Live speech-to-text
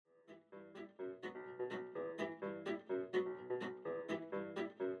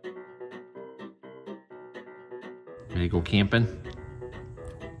Ready to go camping?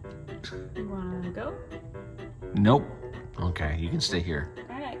 You wanna go? Nope. Okay, you can stay here.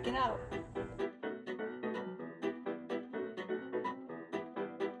 All right, get out.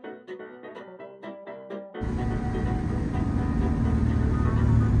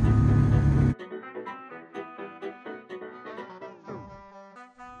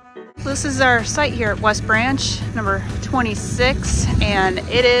 This is our site here at West Branch, number 26, and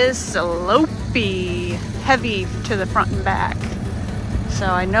it is slopey, heavy to the front and back. So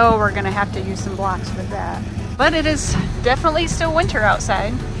I know we're gonna have to use some blocks with that. But it is definitely still winter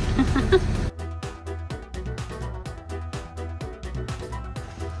outside.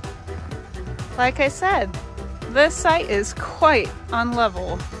 Like I said, this site is quite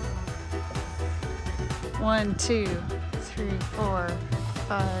unlevel. 1, 2, 3, 4,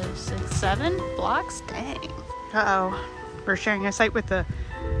 5, 6, 7 blocks? Dang. Uh-oh. We're sharing a site with the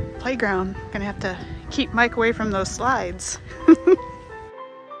playground. Gonna have to keep Mike away from those slides.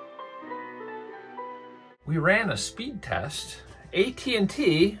 We ran a speed test.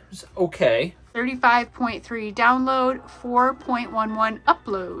 AT&T was okay. 35.3 download, 4.11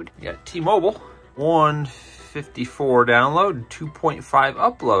 upload. You got T-Mobile, 154 download, 2.5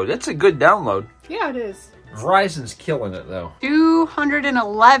 upload. That's a good download. Yeah, it is. Verizon's killing it though.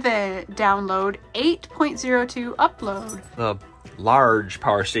 211 download, 8.02 upload. The large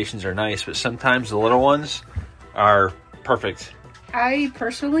power stations are nice, but sometimes the little ones are perfect. I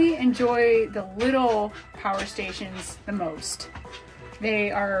personally enjoy the little power stations the most.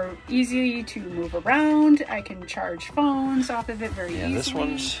 They are easy to move around. I can charge phones off of it very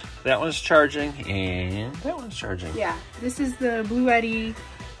easily. That one's charging, and that one's charging. Yeah, this is the Blue Eddy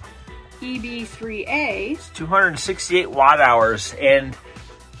EB3A. It's 268 watt hours, and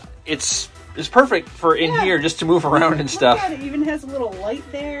it's perfect for in here just to move around and stuff. Yeah, it even has a little light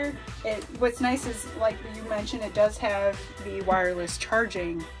there. What's nice is, like you mentioned, it does have the wireless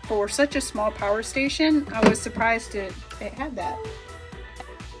charging. For such a small power station, I was surprised it had that.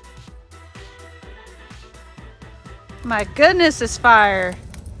 My goodness, this fire.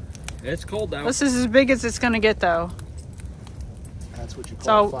 It's cold out. This is as big as it's gonna get though. That's what you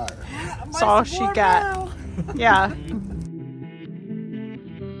call fire. That's all she got. Yeah.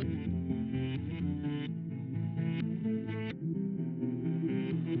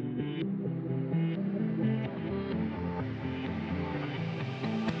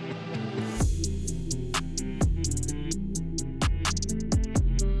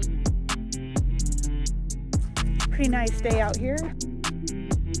 Pretty nice day out here.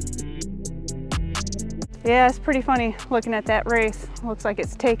 Yeah, it's pretty funny looking at that race. Looks like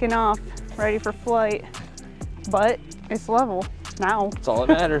it's taken off, ready for flight, but it's level now. That's all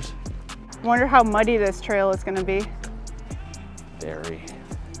that matters. Wonder how muddy this trail is gonna be. Very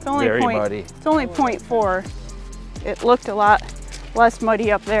muddy. It's only 0.4. It looked a lot less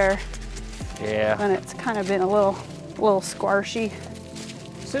muddy up there. Yeah. And it's kind of been a little squarshy.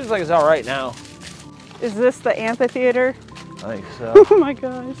 Seems like it's all right now. Is this the amphitheater? I think so. Oh my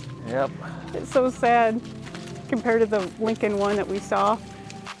gosh. Yep. It's so sad compared to the Lincoln one that we saw.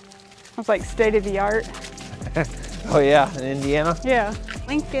 It's like state of the art. Oh yeah, in Indiana? Yeah.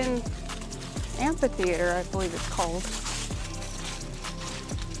 Lincoln Amphitheater, I believe it's called.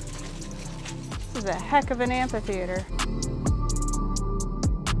 This is a heck of an amphitheater.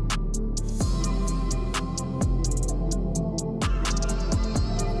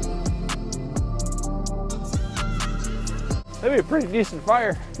 That'd be a pretty decent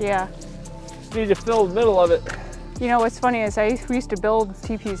fire. Yeah. Just need to fill the middle of it. You know what's funny is we used to build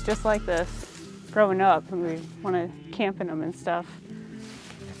teepees just like this growing up, and we want to camp in them and stuff.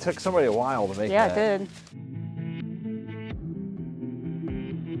 It took somebody a while to make that. Yeah, it did.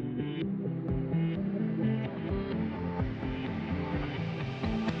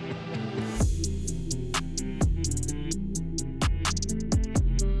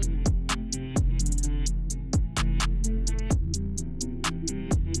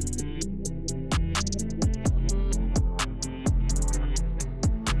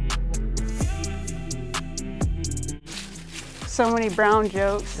 So many brown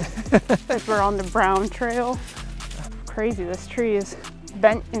jokes as we're on the brown trail. Crazy, this tree is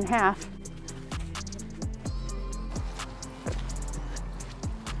bent in half.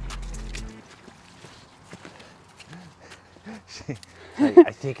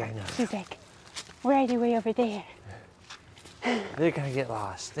 I think I know. She's like, we're all the way over there. They're gonna get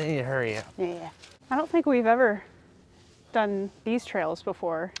lost. They need to hurry up. Yeah. I don't think we've ever done these trails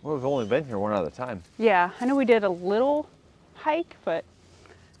before. Well, we've only been here one other time. Yeah, I know we did a little hike, but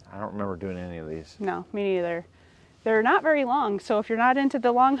I don't remember doing any of these. no, me neither. They're not very long, so if you're not into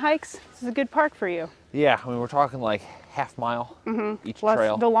the long hikes, this is a good park for you. Yeah, I mean, we're talking like half mile each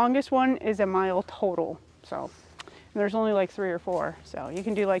trail. The longest one is a mile total, so and there's only like 3 or 4, so you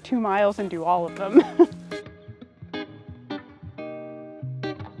can do like 2 miles and do all of them.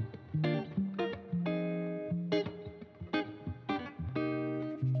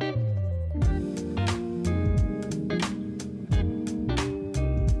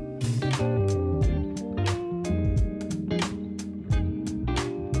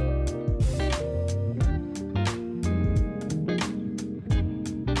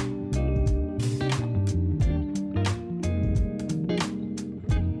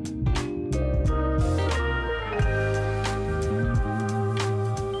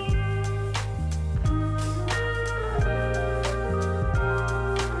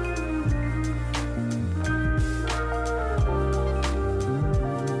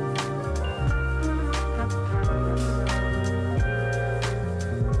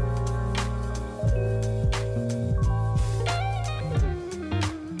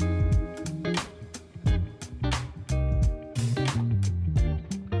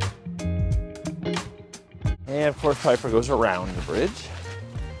 And of course, Piper goes around the bridge.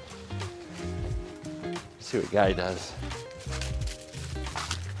 Let's see what Guy does.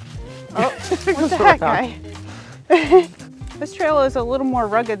 Oh, what the heck, Guy? This trail is a little more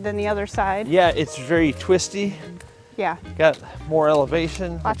rugged than the other side. Yeah, it's very twisty. Yeah. Got more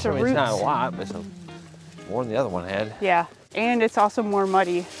elevation. Lots of It's roots. not a lot, but it's more than the other one had. Yeah, and it's also more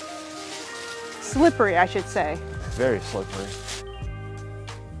muddy. Slippery, I should say. Very slippery.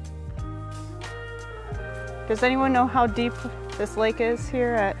 Does anyone know how deep this lake is here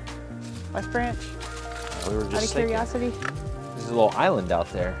at West Branch? We were Out of just thinking, curiosity? there's a little island out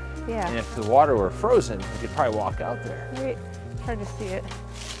there. Yeah. And if the water were frozen, we could probably walk out there. Right, hard to see it.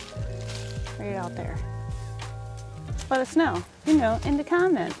 Right out there. Let us know, you know, in the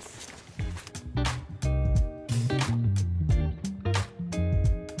comments.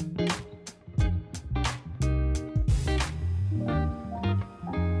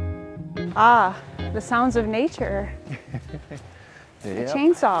 Ah, the sounds of nature. A Yep.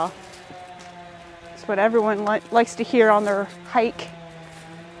 chainsaw. It's what everyone likes to hear on their hike.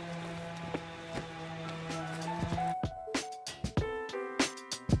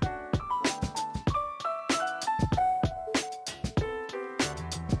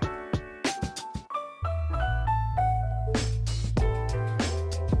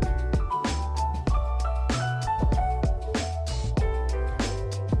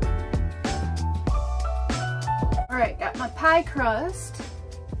 Alright, got my pie crust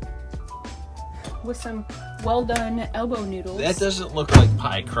with some well done elbow noodles. That doesn't look like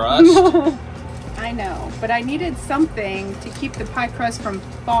pie crust. I know, but I needed something to keep the pie crust from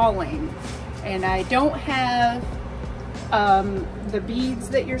falling. And I don't have the beads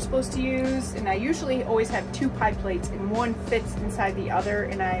that you're supposed to use. And I usually always have 2 pie plates and one fits inside the other.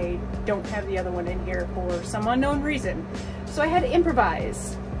 And I don't have the other one in here for some unknown reason. So I had to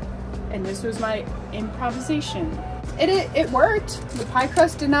improvise. And this was my improvisation. It worked. The pie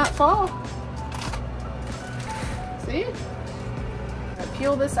crust did not fall. See? I'll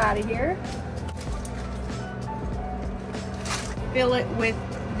peel this out of here. Fill it with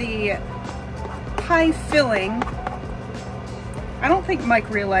the pie filling. I don't think Mike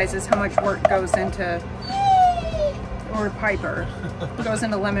realizes how much work goes into, or Piper, goes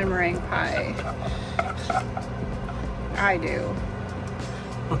into lemon meringue pie. I do.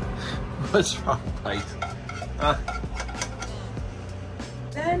 What's wrong, Pike?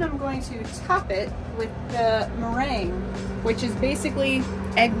 Then I'm going to top it with the meringue, which is basically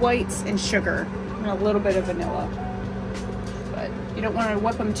egg whites and sugar and a little bit of vanilla. But you don't want to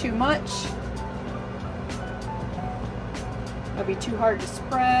whip them too much. It'll be too hard to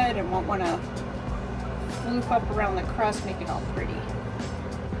spread and won't want to floof up around the crust, make it all pretty.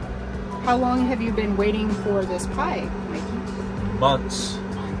 How long have you been waiting for this pie, Mikey? Months.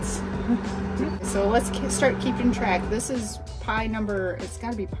 So let's start keeping track. This is pie number, it's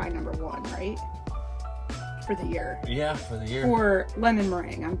got to be pie number 1, right? For the year. Yeah, for the year. For lemon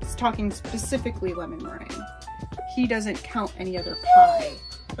meringue. I'm just talking specifically lemon meringue. He doesn't count any other pie.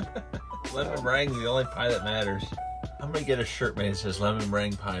 Lemon meringue's the only pie that matters. I'm gonna get a shirt made that says lemon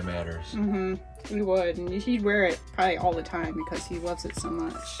meringue pie matters. Mm-hmm. He would, and he'd wear it probably all the time because he loves it so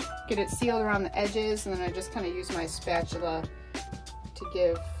much. Get it sealed around the edges, and then I just kind of use my spatula to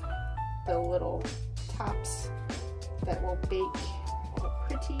give the little tops that will bake all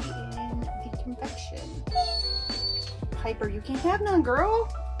pretty in the convection. Piper, you can't have none, girl.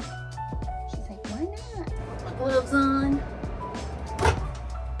 She's like, why not? My gloves on.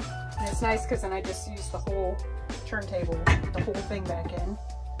 And it's nice because then I just use the whole turntable, the whole thing back in.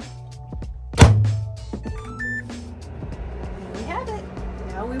 And we have it.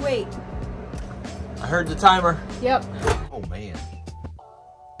 Now we wait. I heard the timer. Yep. Oh man.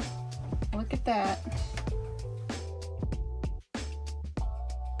 Look at that.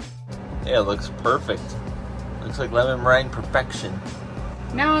 Yeah, it looks perfect. Looks like lemon meringue perfection.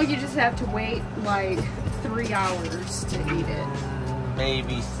 Now you just have to wait like 3 hours to eat it.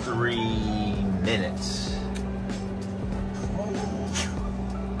 Maybe 3 minutes.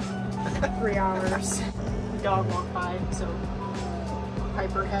 3 hours. The dog walked by, so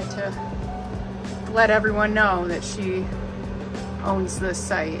Piper had to let everyone know that she owns this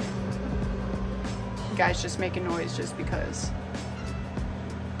site. The guy's just making noise just because.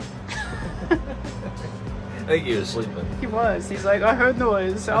 I think he was sleeping. He was. He's like, I heard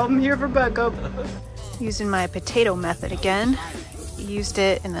noise. I'm here for backup. Using my potato method again. Used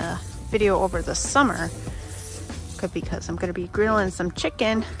it in a video over the summer. Because I'm going to be grilling some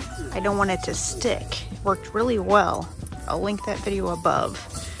chicken. I don't want it to stick. It worked really well. I'll link that video above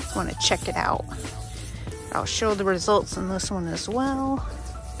if you want to check it out. I'll show the results in this one as well.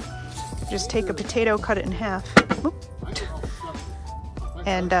 Just take a potato, cut it in half. Oop.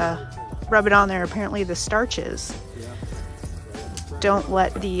 And rub it on there. Apparently the starches don't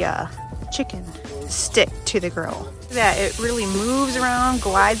let the chicken stick to the grill. That it really moves around,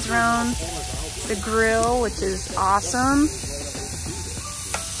 glides around the grill, which is awesome.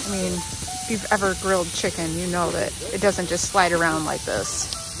 I mean, if you've ever grilled chicken, you know that it doesn't just slide around like this.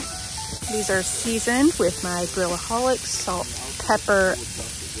 These are seasoned with my Grillaholic salt, pepper,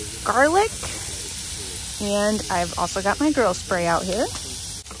 garlic, and I've also got my grill spray out here.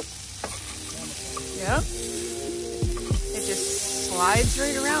 Yep. It just slides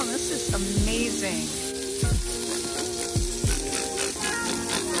right around. This is amazing.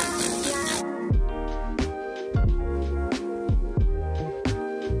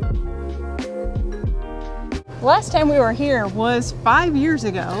 Last time we were here was 5 years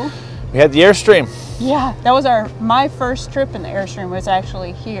ago. We had the Airstream. Yeah, that was my first trip in the Airstream was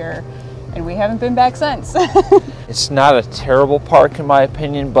actually here, and we haven't been back since. It's not a terrible park in my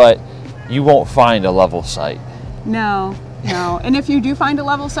opinion, but you won't find a level site. No, no. And if you do find a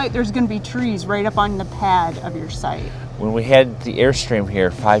level site, there's going to be trees right up on the pad of your site. When we had the Airstream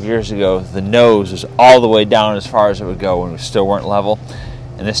here 5 years ago, the nose was all the way down as far as it would go when we still weren't level.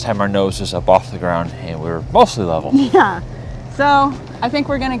 And this time our nose was up off the ground and we were mostly level. Yeah. So I think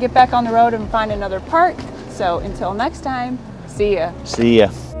we're going to get back on the road and find another park. So until next time, see ya. See ya.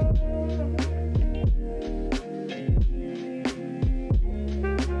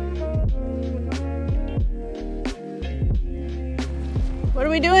 What are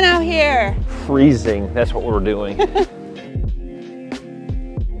we doing out here? Freezing, that's what we're doing.